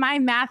of me, my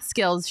math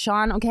skills,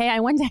 Sean. Okay, I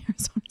went to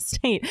Arizona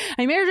State.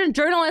 I majored in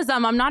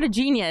journalism. I'm not a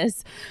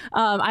genius.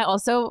 I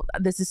also,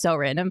 this is so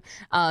random.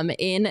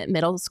 In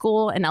middle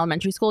school and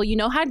elementary school,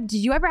 did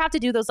you ever have to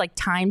do those like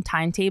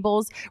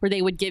timetables where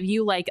they would give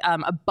you like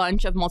a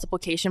bunch of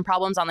multiplication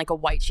problems on like a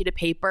white sheet of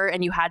paper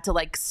and you had to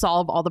like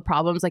solve all the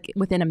problems like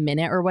within a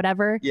minute or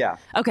whatever? Yeah.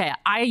 Okay.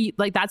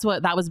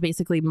 That was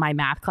basically my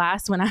math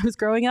class when I was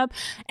growing up.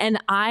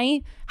 And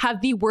I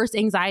have the worst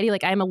anxiety.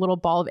 Like, I'm a little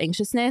ball of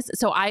anxiousness.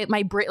 So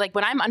my brain, like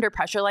when I'm under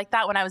pressure like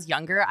that, when I was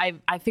younger,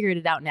 I figured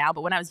it out now,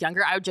 but when I was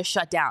younger, I would just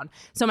shut down.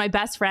 So my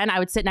best friend, I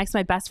would sit next to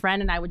my best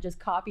friend and I would just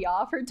copy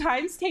off her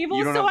times table.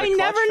 You don't so have the I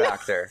clutch never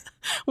factor.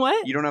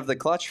 What? You don't have the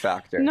clutch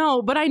factor.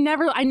 No, but I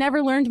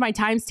never learned my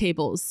times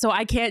tables. So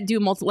I can't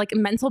do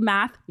mental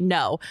math.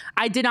 No,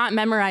 I did not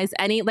memorize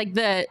any,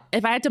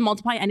 if I had to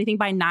multiply anything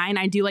by 9,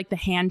 I do like the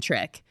hand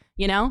trick,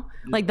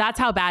 like that's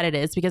how bad it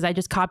is because I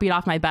just copied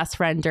off my best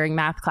friend during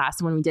math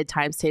class when we did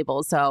times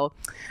tables. So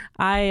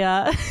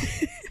I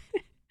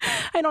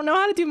don't know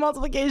how to do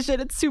multiplication.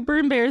 It's super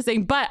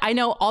embarrassing, but I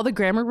know all the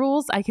grammar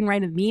rules. I can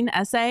write a mean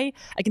essay.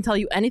 I can tell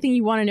you anything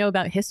you want to know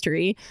about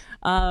history.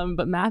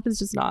 But math is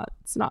just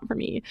it's not for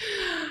me.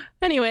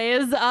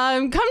 Anyways,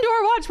 come to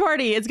our watch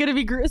party. It's going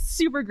to be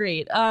super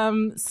great.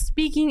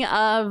 Speaking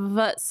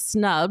of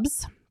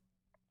snubs,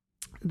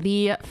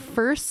 the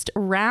first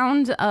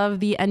round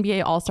of the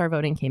NBA All-Star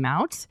voting came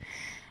out.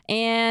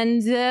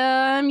 And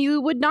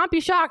you would not be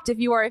shocked if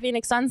you are a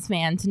Phoenix Suns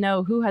fan to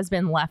know who has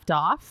been left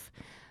off.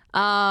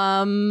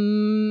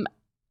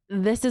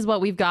 This is what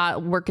we've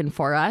got working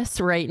for us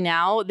right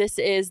now. This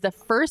is the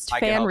first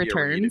fan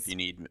return. If you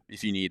need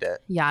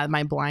it. Yeah,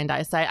 my blind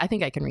eyesight. I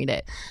think I can read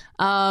it.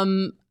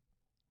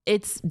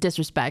 It's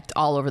disrespect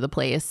all over the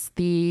place.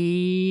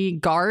 The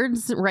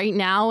guards right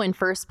now in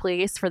first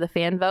place for the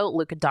fan vote,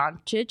 Luka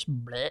Doncic,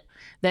 bleh.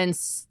 Then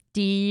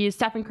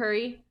Stephen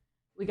Curry.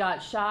 We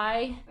got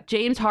Shai,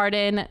 James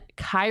Harden,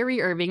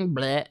 Kyrie Irving,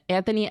 bleh.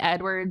 Anthony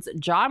Edwards,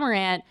 Ja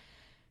Morant,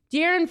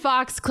 De'Aaron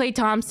Fox, Klay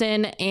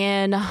Thompson,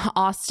 and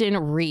Austin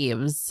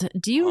Reeves.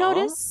 Do you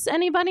notice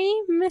anybody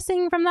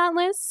missing from that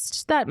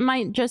list that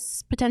might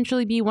just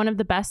potentially be one of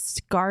the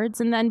best guards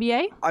in the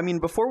NBA? I mean,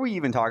 before we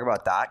even talk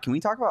about that, can we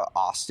talk about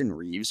Austin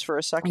Reeves for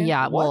a second?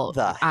 Yeah, what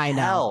the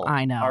hell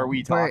I know. Are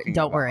we talking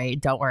Don't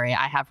worry.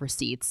 I have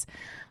receipts.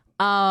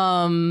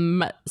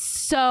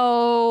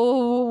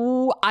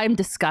 So I'm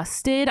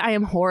disgusted. I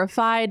am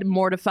horrified,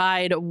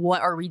 mortified.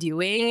 What are we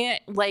doing?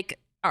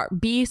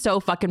 Be so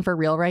fucking for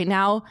real right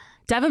now.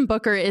 Devin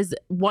Booker is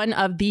one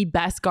of the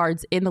best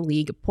guards in the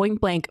league, point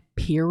blank,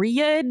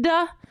 period.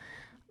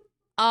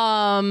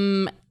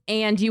 And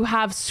you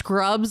have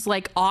scrubs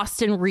like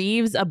Austin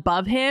Reeves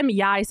above him.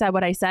 Yeah, I said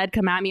what I said.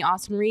 Come at me,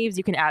 Austin Reeves.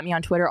 You can at me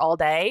on Twitter all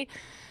day.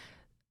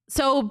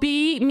 So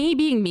me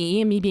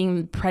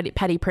being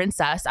petty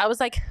princess, I was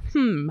like,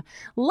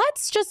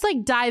 let's just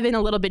like dive in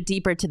a little bit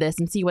deeper to this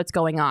and see what's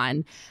going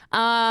on.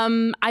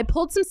 I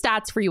pulled some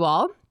stats for you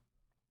all.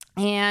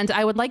 And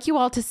I would like you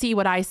all to see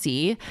what I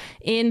see.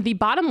 In the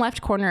bottom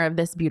left corner of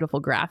this beautiful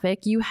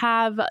graphic, you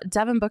have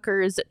Devin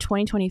Booker's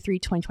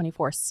 2023-2024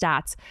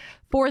 stats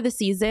for the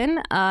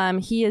season.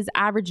 He is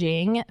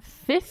averaging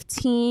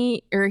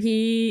 15,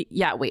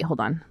 wait, hold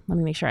on. Let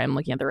me make sure I'm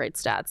looking at the right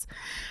stats.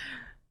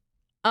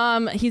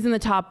 He's in the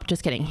top,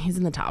 just kidding. He's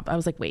in the top. I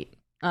was like, wait.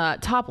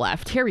 Top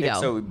left. Here we go.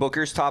 So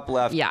Booker's top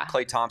left. Yeah.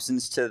 Klay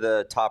Thompson's to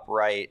the top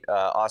right.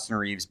 Austin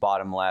Reeves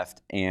bottom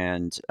left,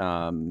 and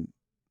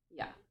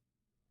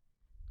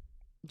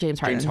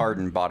James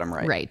Harden bottom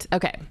right. Right.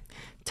 Okay.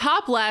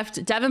 Top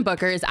left, Devin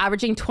Booker is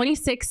averaging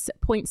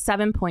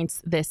 26.7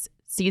 points this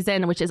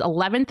season, which is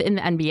 11th in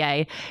the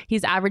NBA.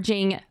 He's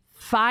averaging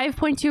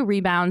 5.2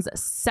 rebounds,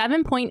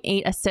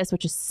 7.8 assists,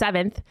 which is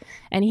 7th,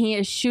 and he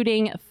is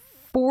shooting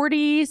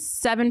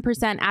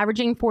 47%,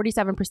 averaging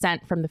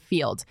 47% from the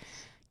field.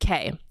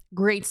 Okay.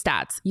 Great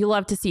stats. You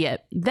love to see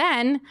it.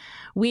 Then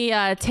we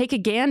take a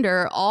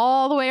gander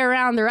all the way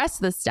around the rest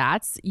of the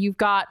stats. You've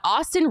got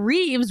Austin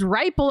Reeves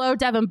right below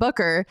Devin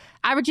Booker,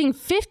 averaging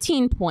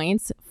 15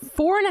 points,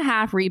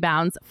 4.5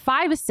 rebounds,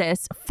 5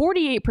 assists,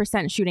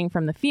 48% shooting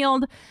from the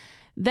field.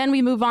 Then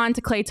we move on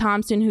to Klay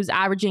Thompson, who's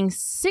averaging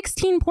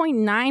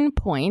 16.9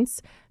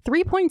 points,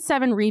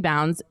 3.7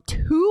 rebounds,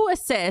 2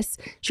 assists,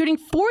 shooting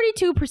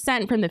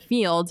 42% from the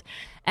field.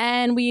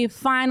 And we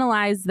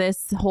finalize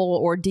this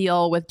whole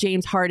ordeal with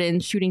James Harden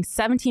shooting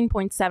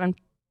 17.7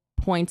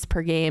 points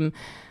per game,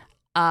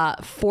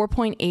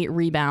 4.8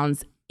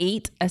 rebounds,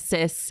 8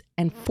 assists,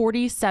 and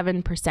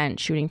 47%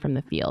 shooting from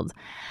the field.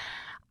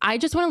 I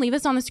just want to leave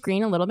this on the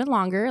screen a little bit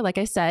longer. Like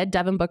I said,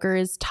 Devin Booker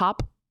is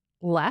top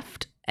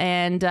left.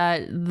 And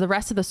the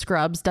rest of the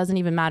scrubs, doesn't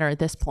even matter at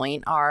this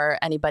point, are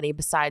anybody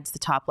besides the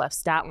top left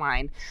stat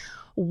line.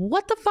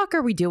 What the fuck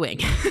are we doing?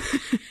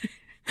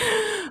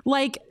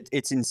 Like,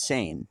 it's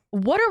insane.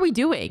 What are we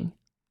doing?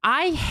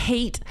 I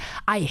hate,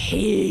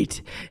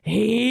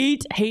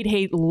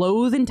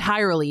 loathe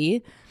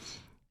entirely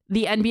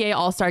the NBA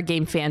All-Star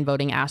Game fan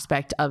voting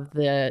aspect of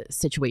the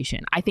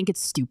situation. I think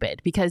it's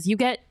stupid because you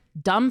get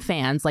dumb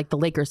fans like the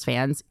Lakers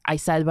fans. I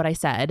said what I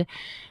said,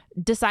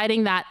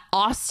 deciding that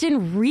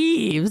Austin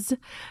Reeves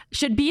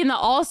should be in the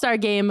All-Star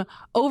Game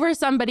over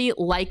somebody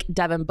like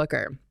Devin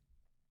Booker.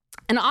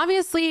 And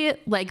obviously,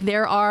 like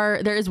there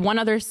is one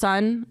other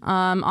son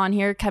on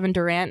here. Kevin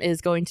Durant is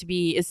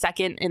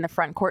second in the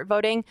front court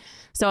voting.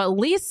 So at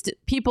least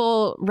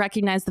people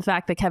recognize the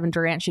fact that Kevin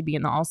Durant should be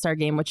in the All-Star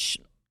Game, which,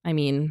 I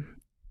mean,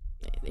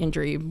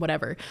 injury,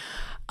 whatever.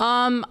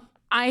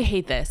 I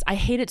hate this. I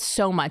hate it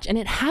so much. And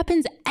it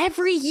happens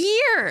every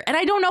year. And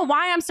I don't know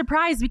why I'm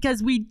surprised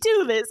because we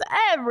do this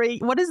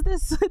what is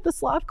this? The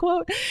sloth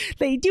quote?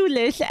 They do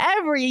this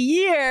every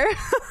year.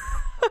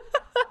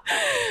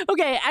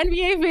 Okay,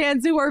 NBA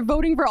fans who are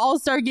voting for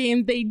All-Star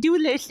Game, they do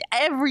this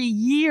every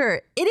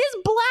year. It is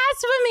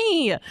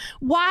blasphemy.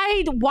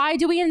 Why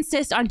do we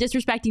insist on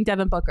disrespecting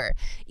Devin Booker?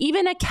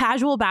 Even a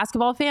casual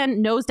basketball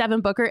fan knows Devin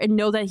Booker and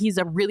know that he's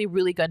a really,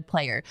 really good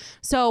player.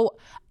 So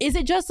is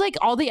it just like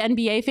all the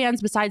NBA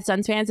fans besides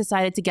Suns fans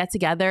decided to get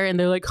together and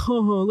they're like,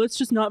 let's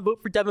just not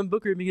vote for Devin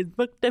Booker because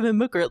fuck Devin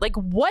Booker? Like,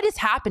 what is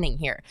happening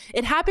here?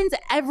 It happens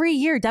every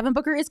year. Devin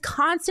Booker is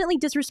constantly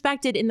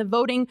disrespected in the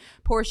voting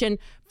portion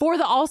for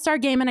the All-Star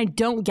Game, and I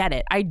don't get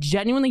it. I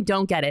genuinely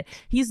don't get it.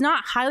 He's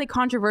not highly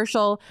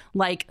controversial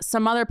like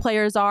some other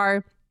players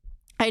are.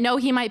 I know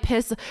he might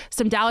piss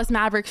some Dallas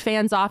Mavericks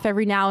fans off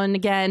every now and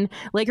again.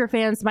 Laker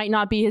fans might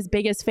not be his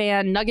biggest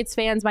fan. Nuggets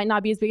fans might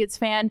not be his biggest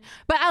fan.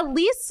 But at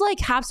least like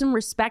have some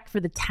respect for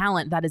the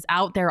talent that is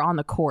out there on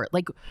the court.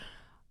 Like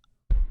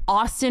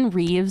Austin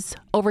Reeves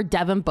over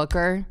Devin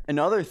Booker.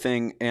 Another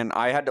thing, and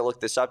I had to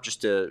look this up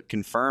just to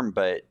confirm,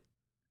 but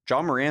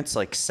John Morant's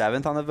like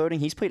 7th on the voting.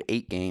 He's played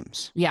 8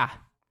 games. Yeah.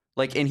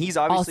 Like, and he's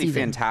obviously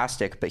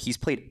fantastic, but he's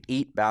played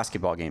 8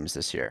 basketball games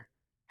this year.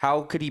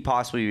 How could he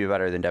possibly be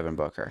better than Devin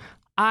Booker?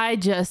 I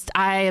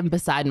am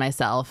beside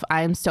myself.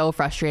 I am so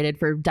frustrated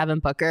for Devin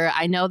Booker.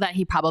 I know that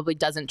he probably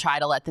doesn't try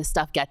to let this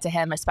stuff get to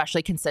him,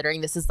 especially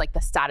considering this is like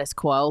the status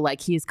quo. Like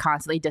he's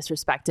constantly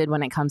disrespected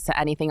when it comes to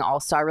anything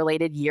All-Star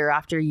related year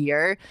after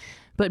year.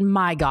 But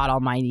my God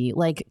almighty,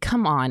 like,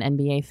 come on,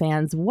 NBA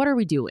fans, what are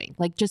we doing?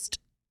 Like, just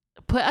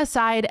put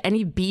aside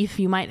any beef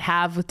you might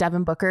have with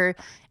Devin Booker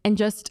and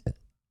just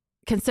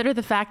consider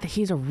the fact that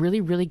he's a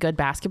really, really good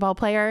basketball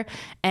player.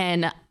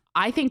 And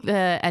I think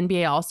the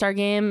NBA All-Star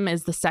Game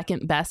is the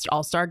second best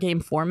All-Star Game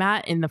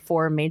format in the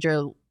 4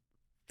 major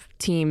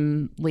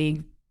team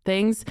league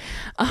things.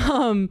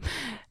 And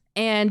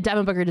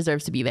Devin Booker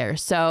deserves to be there.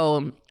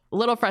 So a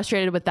little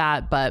frustrated with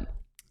that, but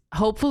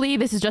hopefully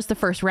this is just the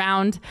first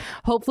round.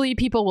 Hopefully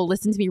people will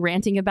listen to me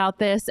ranting about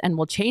this and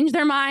will change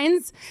their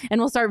minds and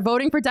will start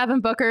voting for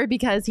Devin Booker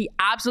because he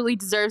absolutely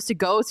deserves to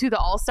go to the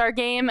All-Star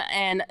Game.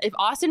 And if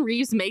Austin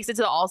Reeves makes it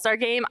to the All-Star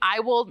Game,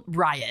 I will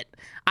riot.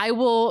 I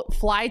will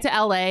fly to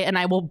LA and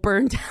I will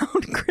burn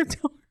down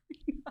Crypto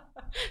Arena.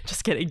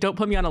 Just kidding. Don't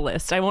put me on a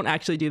list. I won't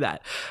actually do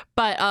that.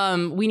 But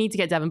we need to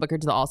get Devin Booker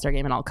to the All-Star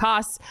game at all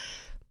costs.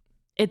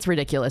 It's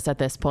ridiculous at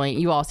this point.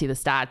 You all see the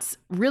stats.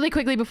 Really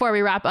quickly before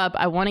we wrap up,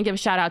 I want to give a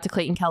shout out to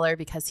Clayton Keller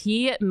because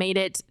he made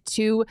it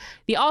to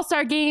the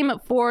All-Star game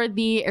for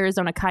the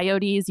Arizona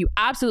Coyotes. You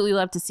absolutely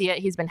love to see it.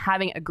 He's been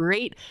having a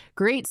great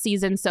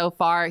season so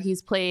far.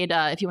 He's played,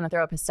 if you want to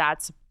throw up his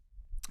stats,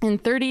 in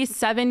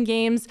 37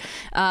 games.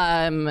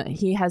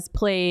 He has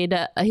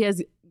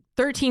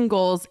 13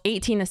 goals,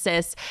 18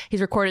 assists. He's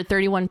recorded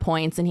 31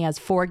 points, and he has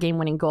 4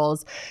 game-winning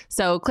goals.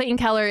 So Clayton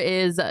Keller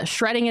is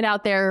shredding it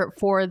out there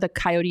for the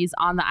Coyotes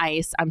on the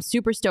ice. I'm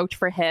super stoked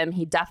for him.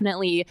 He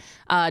definitely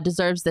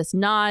deserves this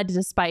nod,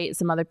 despite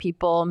some other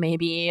people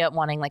maybe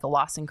wanting like a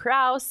Lawson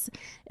Krause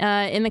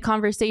in the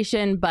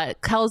conversation. But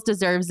Kells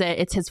deserves it.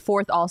 It's his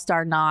 4th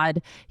All-Star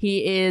nod.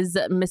 He is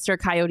Mr.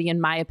 Coyote,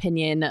 in my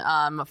opinion,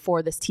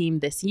 for this team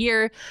this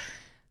year.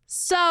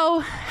 So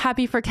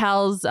happy for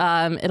Kells.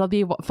 It'll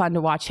be fun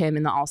to watch him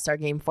in the All-Star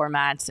game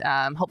format.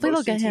 Hopefully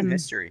they'll get him. Team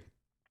history.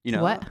 You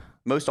know what?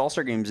 Most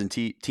All-Star games in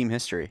team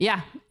history.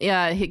 Yeah.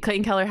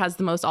 Clayton Keller has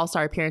the most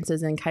All-Star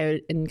appearances in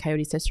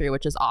Coyotes history,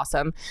 which is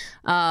awesome.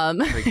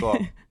 Pretty cool.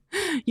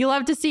 You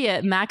love to see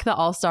it. Mac, the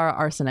All-Star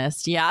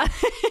arsonist. Yeah.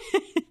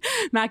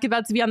 Mac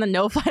about to be on the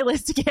no-fly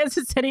list to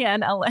Kansas City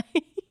and LA.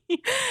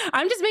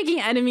 I'm just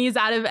making enemies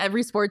out of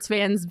every sports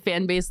fan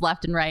base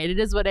left and right. It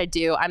is what I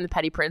do. I'm the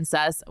petty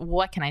princess.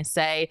 What can I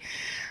say?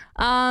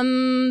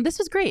 This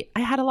was great.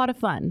 I had a lot of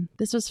fun.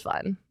 This was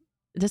fun.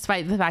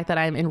 Despite the fact that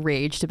I'm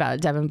enraged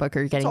about Devin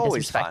Booker getting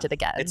disrespected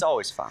again. It's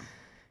always fun.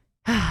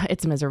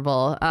 It's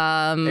miserable.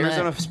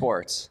 Arizona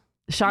sports.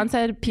 Sean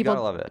said people... You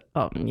gotta love it.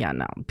 Oh, yeah,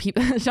 no.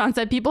 Sean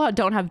said people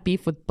don't have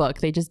beef with Book.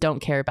 They just don't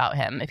care about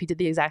him. If he did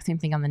the exact same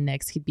thing on the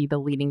Knicks, he'd be the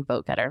leading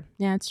vote getter.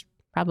 Yeah, it's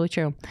probably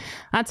true.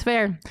 That's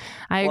fair.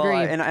 I agree.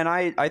 And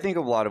I think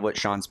a lot of what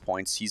Sean's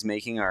points he's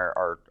making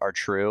are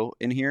true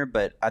in here,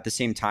 but at the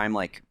same time,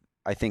 like,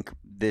 I think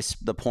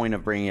the point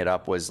of bringing it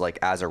up was like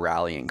as a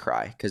rallying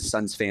cry because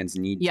Suns fans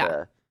need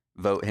to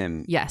vote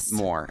him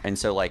more. And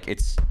so like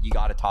you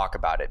got to talk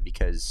about it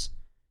because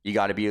you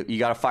got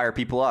to fire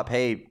people up.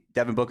 Hey,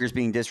 Devin Booker's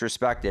being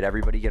disrespected.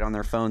 Everybody get on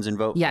their phones and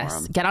vote for him.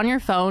 Yes, get on your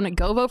phone.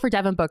 Go vote for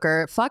Devin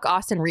Booker. Fuck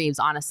Austin Reeves,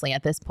 honestly,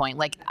 at this point.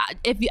 Like,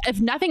 if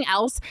nothing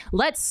else,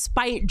 let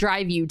spite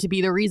drive you to be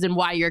the reason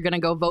why you're going to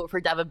go vote for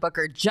Devin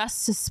Booker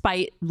just to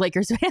spite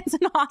Lakers fans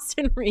and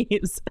Austin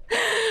Reeves.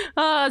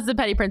 Oh, it's the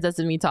petty princess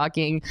in me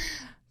talking.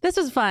 This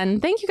was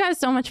fun. Thank you guys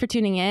so much for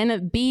tuning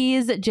in.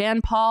 Bees,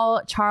 Jan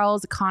Paul,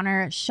 Charles,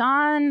 Connor,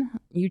 Sean,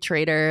 you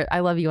traitor.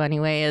 I love you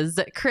anyways.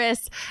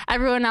 Chris,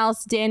 everyone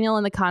else, Daniel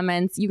in the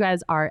comments. You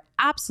guys are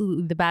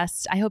absolutely the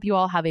best. I hope you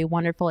all have a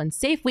wonderful and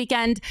safe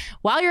weekend.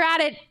 While you're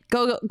at it,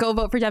 go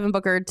vote for Devin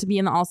Booker to be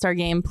in the All-Star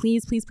game.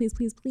 Please, please, please,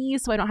 please,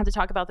 please, so I don't have to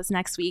talk about this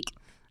next week.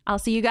 I'll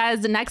see you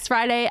guys next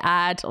Friday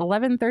at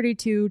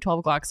 11:32, 12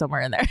 o'clock,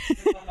 somewhere in there.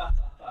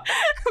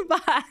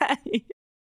 Bye.